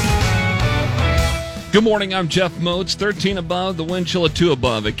Good morning, I'm Jeff Moats. 13 above, the wind chill at 2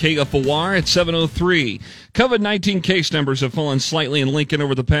 above at KFOR at 7:03. COVID-19 case numbers have fallen slightly in Lincoln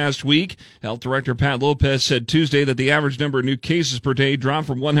over the past week. Health Director Pat Lopez said Tuesday that the average number of new cases per day dropped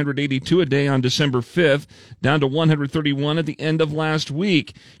from 182 a day on December 5th down to 131 at the end of last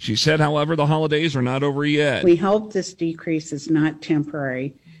week. She said, however, the holidays are not over yet. We hope this decrease is not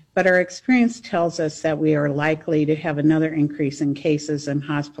temporary, but our experience tells us that we are likely to have another increase in cases and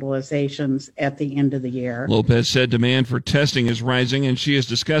hospitalizations at the end of the year. Lopez said demand for testing is rising, and she is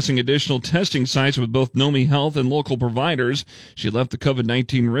discussing additional testing sites with both Nomi Health and local providers. She left the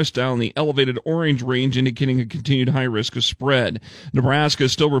COVID-19 risk dial in the elevated orange range, indicating a continued high risk of spread. Nebraska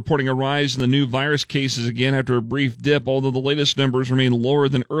is still reporting a rise in the new virus cases again after a brief dip, although the latest numbers remain lower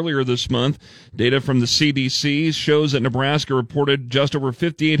than earlier this month. Data from the CDC shows that Nebraska reported just over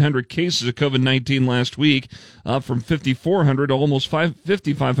 5,800 cases of COVID-19 last week, up from 5,400 to almost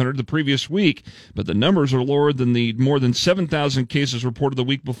 5,500 the previous week. But the numbers are lower than the more than 7,000 cases reported the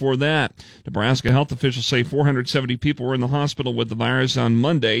week before that. Nebraska health officials say 470 people were in the hospital with the virus on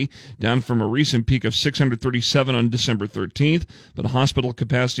Monday, down from a recent peak of 637 on December 13th. But hospital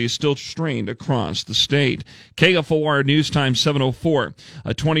capacity is still strained across the state. KFOR News Time 7:04.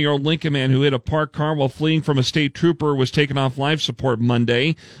 A 20-year-old Lincoln man who hit a parked car while fleeing from a state trooper was taken off life support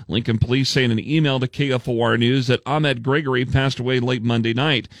Monday. Lincoln police say in an email to KFOR News that Ahmed Gregory passed away late Monday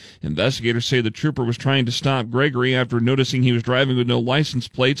night. Investigators say the trooper was trying to stop Gregory after noticing he was driving with no license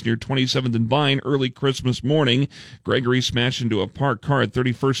plates near 27th and Vine early Christmas morning. Gregory smashed into a parked car at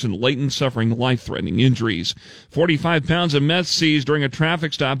 31st and Layton, suffering life-threatening injuries. 45 pounds of meth seized during a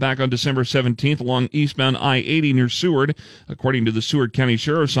traffic stop back on December 17th along eastbound I-80 near Seward. According to the Seward County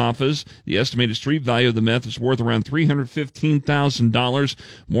Sheriff's Office, the estimated street value of the meth is worth around $315,000.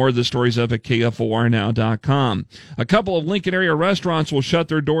 More of the stories up at KFORnow.com. A couple of Lincoln area restaurants will shut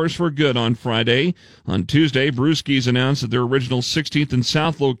their doors for good on Friday. On Tuesday, Brewski's announced that their original 16th and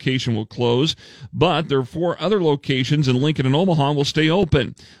South location will close, but their 4 other locations in Lincoln and Omaha will stay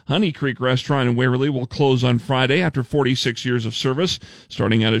open. Honey Creek Restaurant in Waverly will close on Friday after 46 years of service,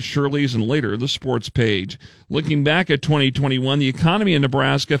 starting out at Shirley's and later the Sports Page. Looking back at 2021, the economy in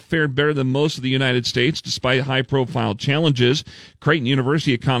Nebraska fared better than most of the United States despite high-profile challenges. Creighton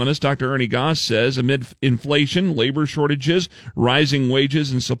University economist Dr. Ernie Goss says amid inflation, labor shortages, rising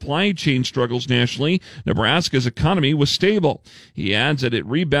wages, and supply chain struggles nationally, Nebraska's economy was stable. He adds that it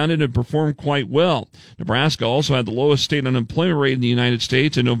rebounded and performed quite well. Nebraska also had the lowest state unemployment rate in the United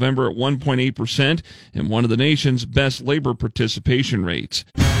States in November at 1.8% and one of the nation's best labor participation rates.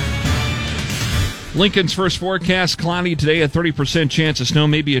 Lincoln's first forecast, cloudy today, a 30% chance of snow,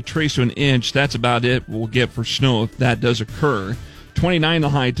 maybe a trace to an inch. That's about it we'll get for snow if that does occur. 29 the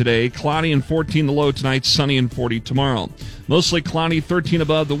high today, cloudy and 14 the low tonight, sunny and 40 tomorrow. Mostly cloudy, 13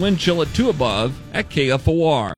 above, the wind chill at 2 above at KFOR.